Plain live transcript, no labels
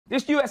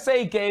This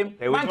USA game,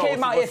 man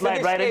came out here for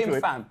this game,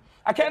 fam.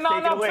 Okay,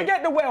 no,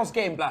 forget the Wales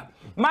game, blood.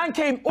 Man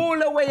came all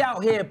the way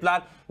out here,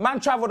 blood. Man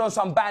travelled on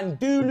some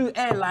Bandulu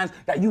Airlines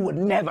that you would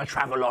never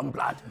travel on,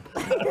 blood.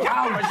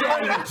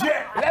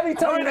 Let me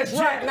tell you this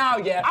right now,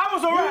 yeah. I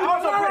was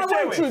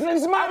alright.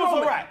 This is my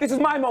moment. This is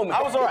my moment.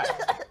 I was alright.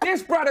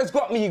 This brother's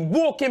got me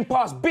walking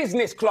past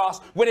business class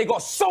where they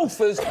got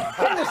sofas,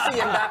 Hennessy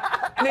and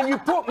that, and then you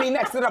put me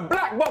next to the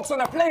black box on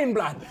a plane,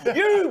 blood.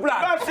 You,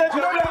 blood. You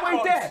know that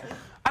way there.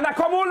 And I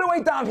come all the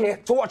way down here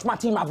to watch my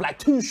team have like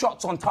 2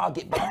 shots on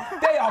target, blood.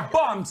 They are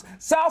bums.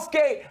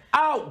 Southgate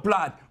out,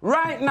 blood.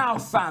 Right now,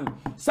 fam.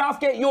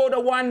 Southgate, you're the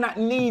one that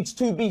needs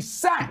to be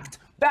sacked.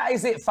 That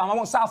is it, fam. I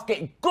want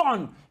Southgate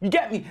gone. You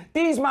get me?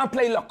 These man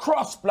play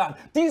lacrosse, blood.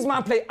 These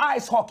man play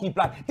ice hockey,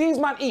 blood. These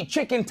man eat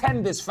chicken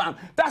tenders, fam.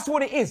 That's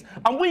what it is.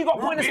 And we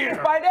got put in this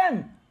by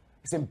them.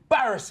 It's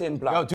embarrassing, blood.